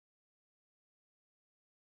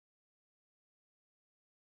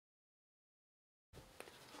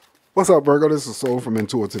What's up, Virgo? This is Soul from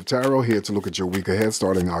Intuitive Tarot, here to look at your week ahead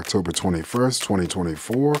starting October 21st,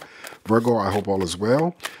 2024. Virgo, I hope all is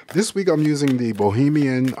well. This week I'm using the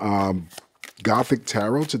Bohemian Gothic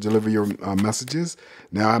Tarot to deliver your messages.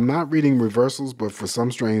 Now, I'm not reading reversals, but for some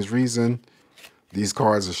strange reason, these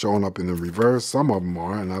cards are showing up in the reverse. Some of them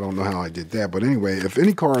are, and I don't know how I did that. But anyway, if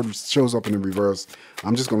any card shows up in the reverse,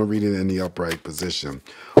 I'm just going to read it in the upright position.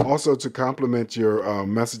 Also, to complement your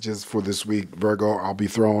messages for this week, Virgo, I'll be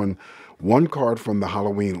throwing one card from the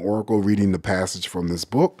Halloween Oracle, reading the passage from this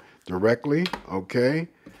book directly, okay?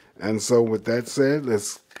 And so with that said,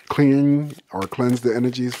 let's cleanse the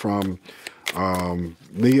energies from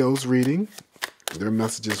Leo's reading, their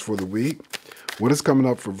messages for the week. What is coming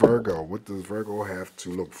up for Virgo? What does Virgo have to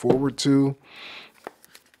look forward to?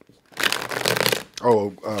 Oh,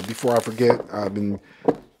 before I forget, I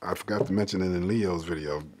forgot to mention it in Leo's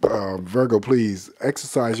video. Virgo, please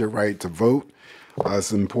exercise your right to vote.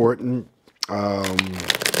 It's important. Get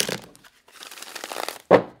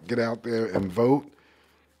out there and vote.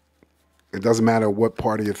 It doesn't matter what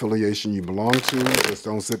party affiliation you belong to. Just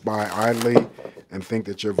don't sit by idly and think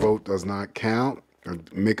that your vote does not count or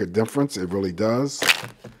make a difference. It really does.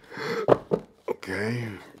 Okay.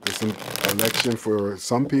 This election for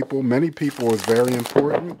some people, many people, is very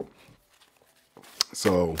important.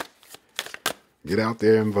 So get out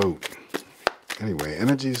there and vote. Anyway,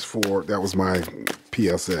 energies for, that was my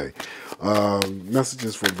PSA.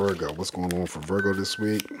 Messages for Virgo. What's going on for Virgo this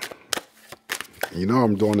week? You know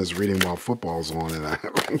I'm doing this reading while football's on, and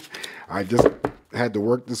I just had to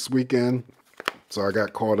work this weekend, so I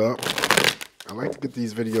got caught up. I like to get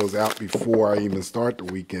these videos out before I even start the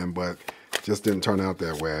weekend, but it just didn't turn out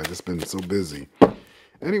that way. I've just been so busy.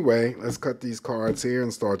 Anyway, let's cut these cards here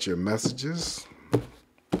and start your messages.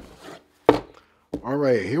 All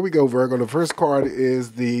right, here we go, Virgo. The first card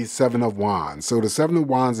is the Seven of Wands. So the Seven of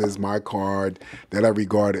Wands is my card that I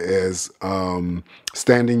regard as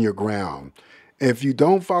standing your ground. If you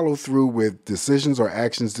don't follow through with decisions or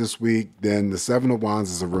actions this week, then the Seven of Wands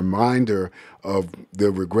is a reminder of the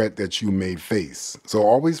regret that you may face. So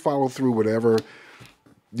always follow through whatever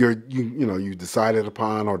you decided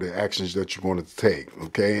upon or the actions that you're going to take,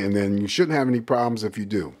 okay? And then you shouldn't have any problems if you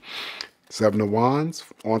do. Seven of Wands.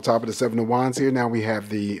 On top of the Seven of Wands here, now we have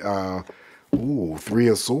the Three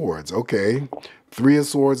of Swords. Okay, Three of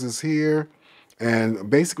Swords is here. And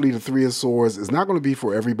basically, the Three of Swords is not going to be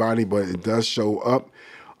for everybody, but it does show up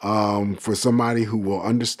for somebody who will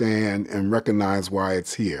understand and recognize why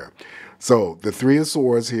it's here. So the Three of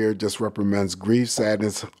Swords here just represents grief,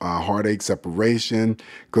 sadness, heartache, separation.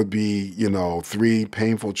 Could be, three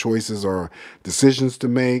painful choices or decisions to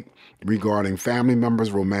make regarding family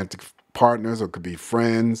members, romantic partners, or could be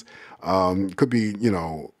friends. Could be,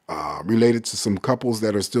 related to some couples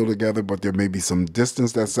that are still together, but there may be some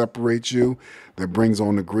distance that separates you, that brings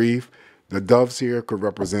on the grief. The doves here could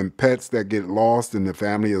represent pets that get lost and the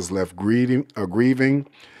family is left grieving.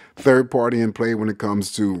 Third party in play when it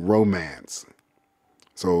comes to romance.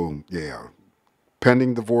 So, yeah.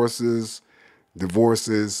 Pending divorces.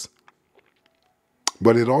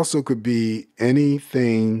 But it also could be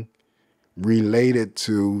anything related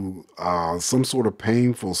to some sort of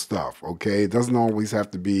painful stuff, okay? It doesn't always have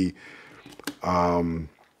to be the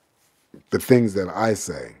things that I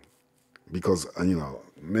say, because,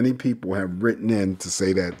 many people have written in to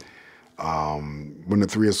say that when the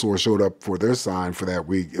Three of Swords showed up for their sign for that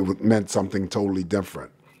week, it meant something totally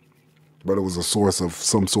different, but it was a source of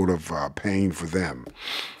some sort of pain for them.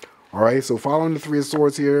 All right, so following the Three of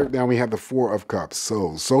Swords here, now we have the Four of Cups.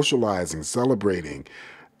 So socializing, celebrating,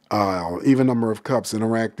 even number of cups,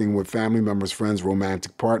 interacting with family members, friends,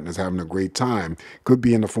 romantic partners, having a great time. Could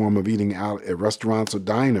be in the form of eating out at restaurants or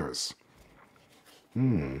diners.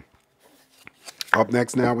 Up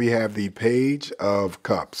next now we have the Page of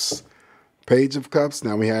Cups. Page of Cups,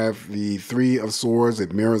 now we have the Three of Swords.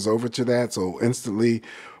 It mirrors over to that. So instantly,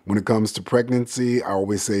 when it comes to pregnancy, I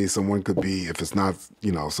always say someone could be, if it's not,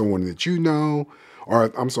 someone that you know,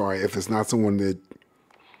 or I'm sorry, if it's not someone that,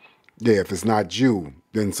 if it's not you,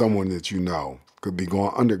 then someone that you know could be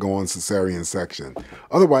undergoing cesarean section.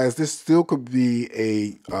 Otherwise, this still could be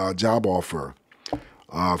a job offer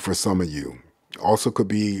for some of you. Also could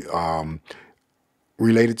be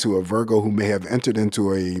related to a Virgo who may have entered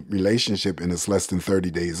into a relationship and it's less than 30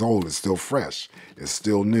 days old. It's still fresh. It's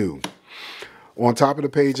still new. On top of the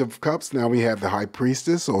Page of Cups, now we have the High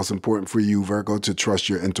Priestess. So it's important for you, Virgo, to trust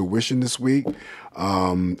your intuition this week.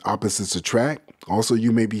 Opposites attract. Also,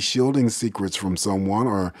 you may be shielding secrets from someone,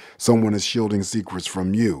 or someone is shielding secrets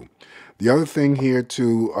from you. The other thing here,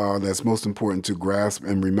 too, that's most important to grasp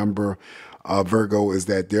and remember Virgo, is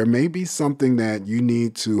that there may be something that you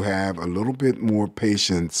need to have a little bit more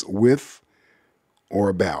patience with or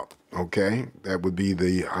about, okay? That would be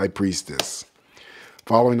the High Priestess.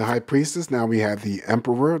 Following the High Priestess, now we have the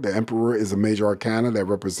Emperor. The Emperor is a major arcana that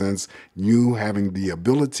represents you having the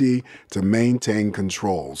ability to maintain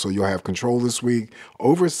control. So you'll have control this week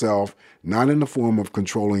over self, not in the form of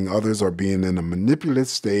controlling others or being in a manipulative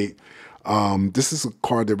state. This is a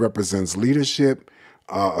card that represents leadership,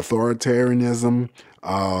 authoritarianism,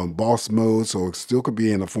 boss mode, so it still could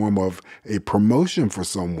be in the form of a promotion for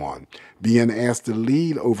someone, being asked to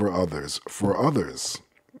lead over others, for others.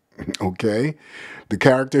 Okay, the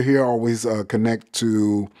character here always connect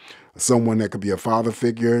to someone that could be a father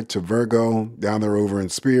figure to Virgo, down there over in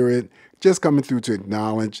spirit, just coming through to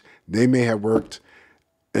acknowledge they may have worked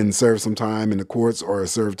and served some time in the courts or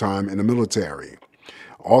served time in the military.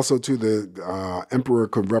 Also, to the Emperor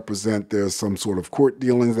could represent there's some sort of court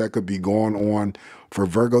dealings that could be going on for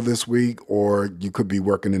Virgo this week, or you could be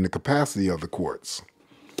working in the capacity of the courts.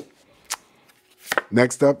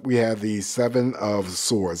 Next up, we have the Seven of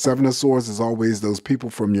Swords. Seven of Swords is always those people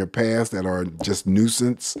from your past that are just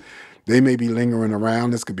nuisance. They may be lingering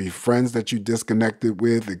around. This could be friends that you disconnected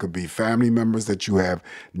with. It could be family members that you have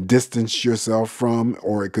distanced yourself from,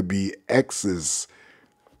 or it could be exes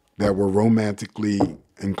that were romantically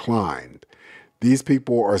inclined. These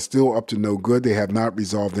people are still up to no good. They have not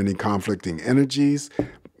resolved any conflicting energies.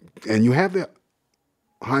 And you have the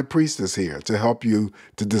High Priestess here to help you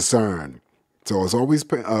to discern. So it's always,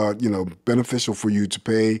 beneficial for you to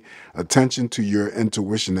pay attention to your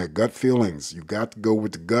intuition, that gut feelings. You got to go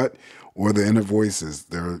with the gut or the inner voices.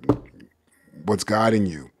 They're what's guiding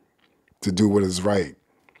you to do what is right.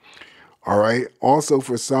 All right. Also,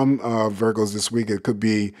 for some Virgos this week, it could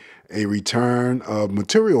be a return of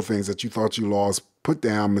material things that you thought you lost, put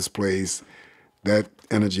down, misplaced. That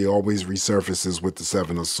energy always resurfaces with the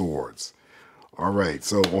Seven of Swords. All right,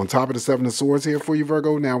 so on top of the Seven of Swords here for you,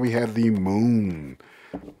 Virgo, now we have the Moon.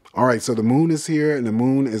 All right, so the Moon is here, and the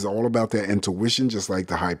Moon is all about that intuition, just like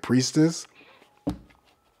the High Priestess.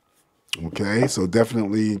 Okay, so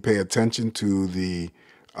definitely pay attention to the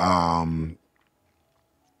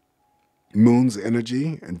Moon's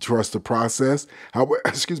energy and trust the process.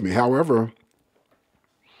 However,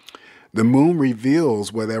 the Moon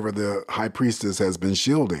reveals whatever the High Priestess has been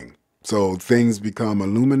shielding. So things become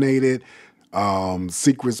illuminated.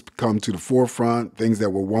 Secrets come to the forefront. Things that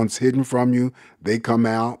were once hidden from you, they come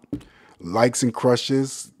out. Likes and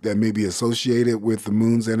crushes that may be associated with the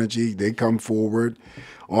Moon's energy, they come forward.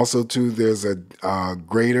 Also, too, there's a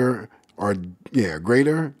greater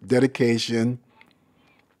dedication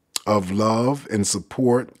of love and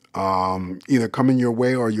support, either coming your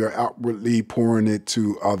way or you're outwardly pouring it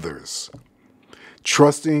to others.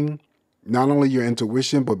 Trusting not only your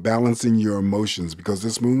intuition, but balancing your emotions, because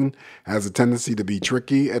this Moon has a tendency to be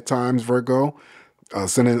tricky at times, Virgo,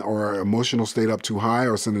 sending our emotional state up too high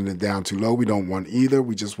or sending it down too low. We don't want either.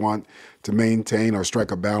 We just want to maintain or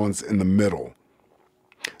strike a balance in the middle.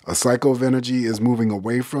 A cycle of energy is moving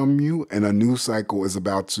away from you, and a new cycle is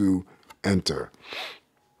about to enter.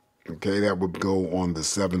 Okay, that would go on the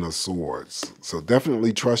Seven of Swords. So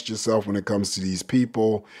definitely trust yourself when it comes to these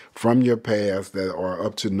people from your past that are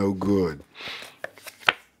up to no good.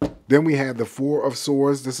 Then we have the Four of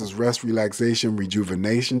Swords. This is rest, relaxation,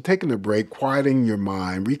 rejuvenation, taking a break, quieting your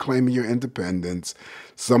mind, reclaiming your independence.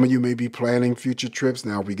 Some of you may be planning future trips.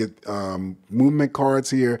 Now, if we get movement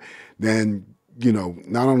cards here, then,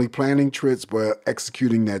 not only planning trips, but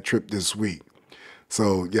executing that trip this week.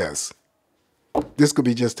 So, yes. This could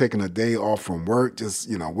be just taking a day off from work, just,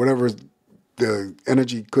 whatever the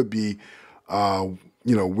energy could be,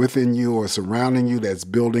 within you or surrounding you that's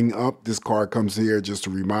building up. This card comes here just to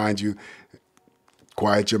remind you,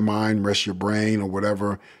 quiet your mind, rest your brain or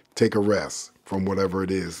whatever. Take a rest from whatever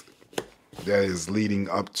it is that is leading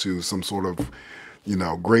up to some sort of,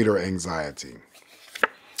 greater anxiety.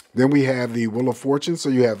 Then we have the Wheel of Fortune. So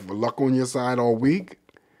you have luck on your side all week.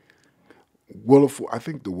 I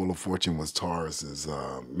think the Wheel of Fortune was Taurus's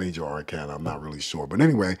major arcana. I'm not really sure. But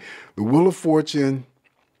anyway, the Wheel of Fortune,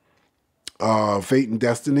 fate and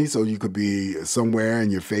destiny. So you could be somewhere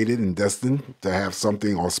and you're fated and destined to have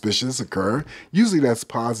something auspicious occur. Usually that's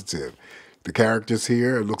positive. The characters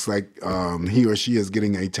here, it looks like he or she is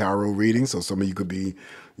getting a tarot reading. So some of you could be,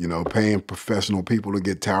 paying professional people to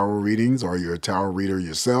get tarot readings, or you're a tarot reader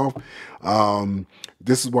yourself.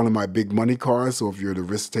 This is one of my big money cards. So if you're the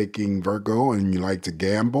risk-taking Virgo and you like to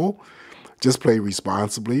gamble, just play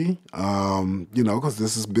responsibly, because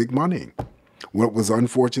this is big money. What was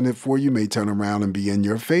unfortunate for you may turn around and be in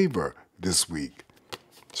your favor this week.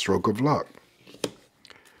 Stroke of luck.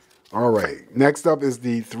 All right. Next up is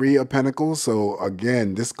the Three of Pentacles. So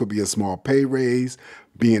again, this could be a small pay raise,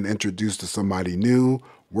 being introduced to somebody new,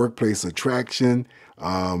 workplace attraction.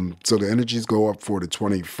 So the energies go up for the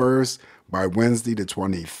 21st. By Wednesday, the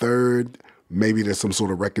 23rd, maybe there's some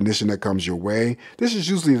sort of recognition that comes your way. This is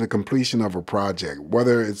usually the completion of a project,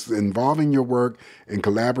 whether it's involving your work and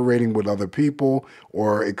collaborating with other people,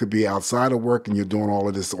 or it could be outside of work and you're doing all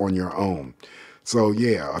of this on your own. So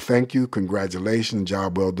yeah, a thank you, congratulations,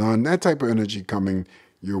 job well done. That type of energy coming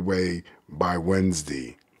your way by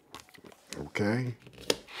Wednesday. Okay.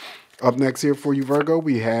 Up next here for you, Virgo,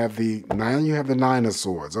 we have the Nine of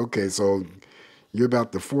Swords. Okay, so you're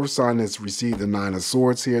about the fourth sign that's received the Nine of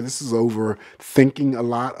Swords here. This is over thinking a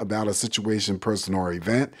lot about a situation, person, or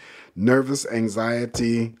event. Nervous,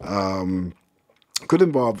 anxiety, could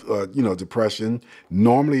involve, depression.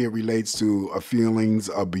 Normally it relates to feelings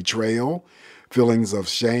of betrayal, feelings of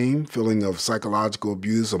shame, feeling of psychological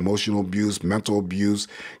abuse, emotional abuse, mental abuse.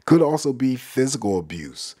 Could also be physical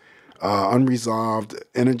abuse. Unresolved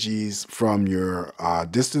energies from your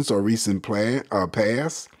distance or recent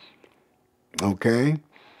past. Okay.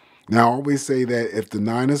 Now, I always say that if the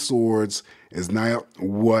Nine of Swords is not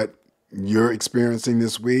what you're experiencing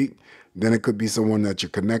this week, then it could be someone that you're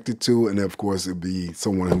connected to, and of course, it'd be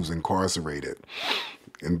someone who's incarcerated,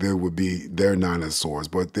 and there would be their Nine of Swords.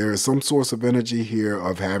 But there is some source of energy here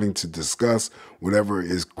of having to discuss whatever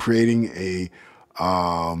is creating a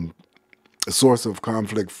source of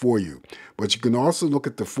conflict for you. But you can also look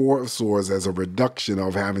at the Four of Swords as a reduction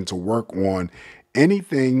of having to work on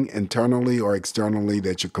anything internally or externally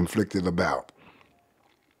that you're conflicted about.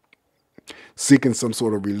 Seeking some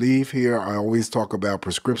sort of relief here. I always talk about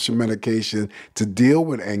prescription medication to deal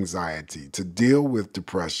with anxiety, to deal with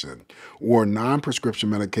depression, or non-prescription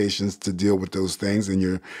medications to deal with those things. And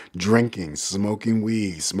you're drinking, smoking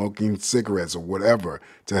weed, smoking cigarettes, or whatever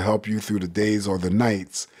to help you through the days or the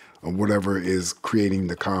nights of whatever is creating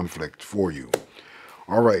the conflict for you.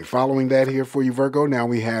 All right, following that here for you, Virgo, now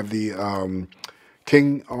we have the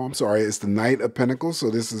it's the Knight of Pentacles.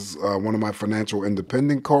 So this is one of my financial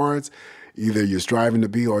independent cards. Either you're striving to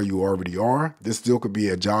be or you already are. This still could be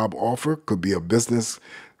a job offer, could be a business,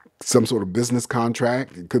 some sort of business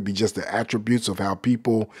contract. It could be just the attributes of how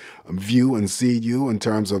people view and see you in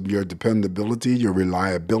terms of your dependability, your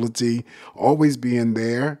reliability, always being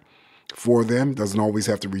there for them. Doesn't always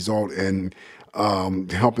have to result in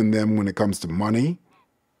helping them when it comes to money.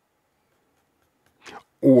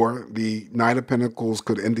 Or the Knight of Pentacles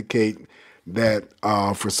could indicate that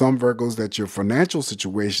for some Virgos that your financial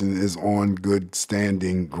situation is on good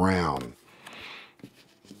standing ground.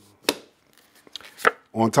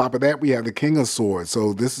 On top of that, we have the King of Swords.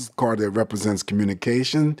 So this is a card that represents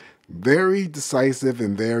communication, very decisive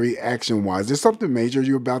and very action-wise. There's something major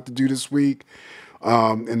you're about to do this week.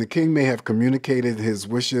 And the king may have communicated his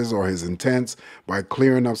wishes or his intents by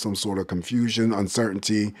clearing up some sort of confusion,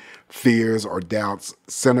 uncertainty, fears, or doubts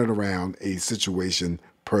centered around a situation,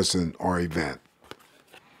 person, or event.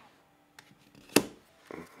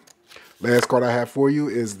 Last card I have for you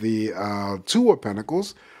is the Two of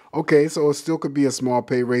Pentacles. Okay, so it still could be a small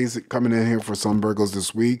pay raise coming in here for some Virgos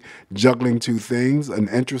this week. Juggling two things, an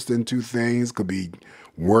interest in two things, could be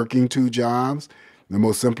working two jobs. The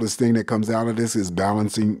most simplest thing that comes out of this is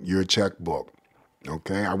balancing your checkbook.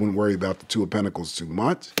 Okay, I wouldn't worry about the Two of Pentacles too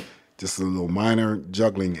much. Just a little minor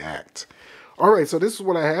juggling act. All right, so this is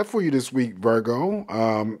what I have for you this week, Virgo.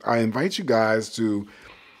 I invite you guys to,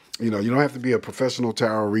 you don't have to be a professional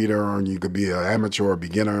tarot reader, and you could be an amateur or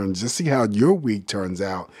beginner, and just see how your week turns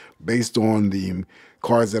out based on the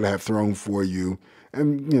cards that I have thrown for you,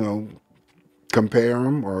 and, compare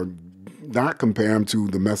them or not compare them to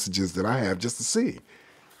the messages that I have just to see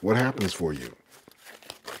what happens for you.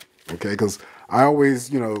 Okay, because I always,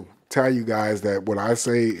 tell you guys that what I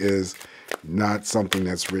say is not something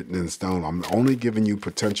that's written in stone. I'm only giving you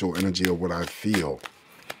potential energy of what I feel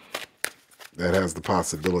that has the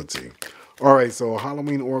possibility. All right, so a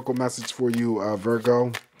Halloween Oracle message for you,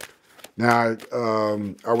 Virgo. Now,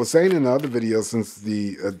 I was saying in the other video, since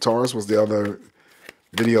the Taurus was the other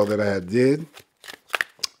video that I did,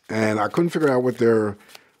 and I couldn't figure out what their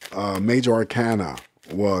major arcana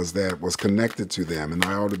was that was connected to them. And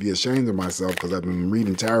I ought to be ashamed of myself because I've been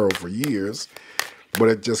reading tarot for years, but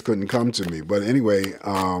it just couldn't come to me. But anyway,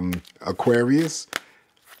 Aquarius,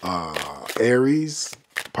 Aries,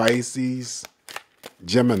 Pisces,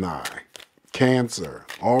 Gemini, Cancer,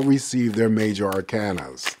 all received their major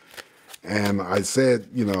arcanas. And I said,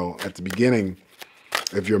 at the beginning,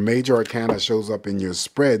 if your major arcana shows up in your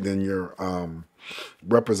spread, then you're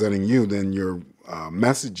representing you, then your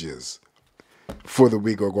messages for the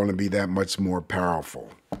week are going to be that much more powerful.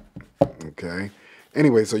 Okay.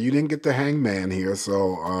 Anyway, so you didn't get the Hangman here,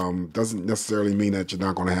 so doesn't necessarily mean that you're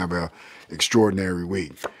not going to have a extraordinary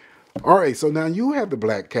week. All right, so now you have the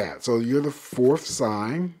Black Cat. So you're the 4th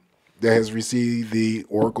sign that has received the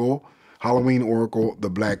Oracle, Halloween Oracle, the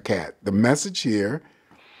Black Cat. The message here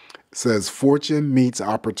says fortune meets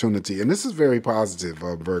opportunity. And this is very positive,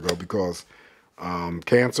 Virgo, because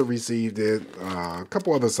Cancer received it. A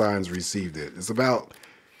couple other signs received it. It's about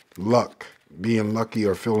luck, being lucky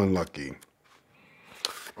or feeling lucky.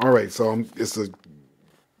 All right, so it's a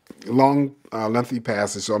long, lengthy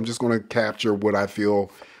passage, so I'm just going to capture what I feel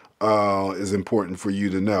is important for you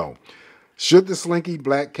to know. Should the slinky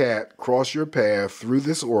black cat cross your path through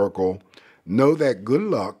this oracle, know that good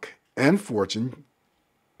luck and fortune,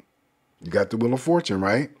 you got the Wheel of Fortune,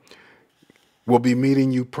 right, will be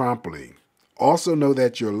meeting you promptly. Also know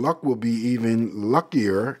that your luck will be even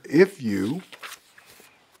luckier if you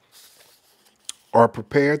are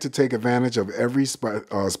prepared to take advantage of every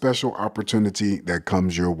special opportunity that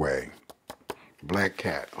comes your way. Black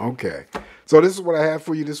Cat. Okay. So this is what I have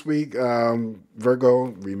for you this week. Virgo,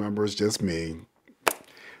 remember, it's just me.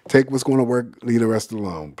 Take what's going to work, leave the rest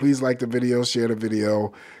alone. Please like the video, share the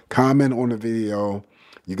video, comment on the video.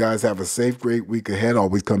 You guys have a safe, great week ahead.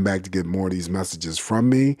 Always come back to get more of these messages from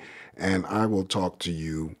me, and I will talk to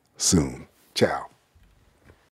you soon. Ciao.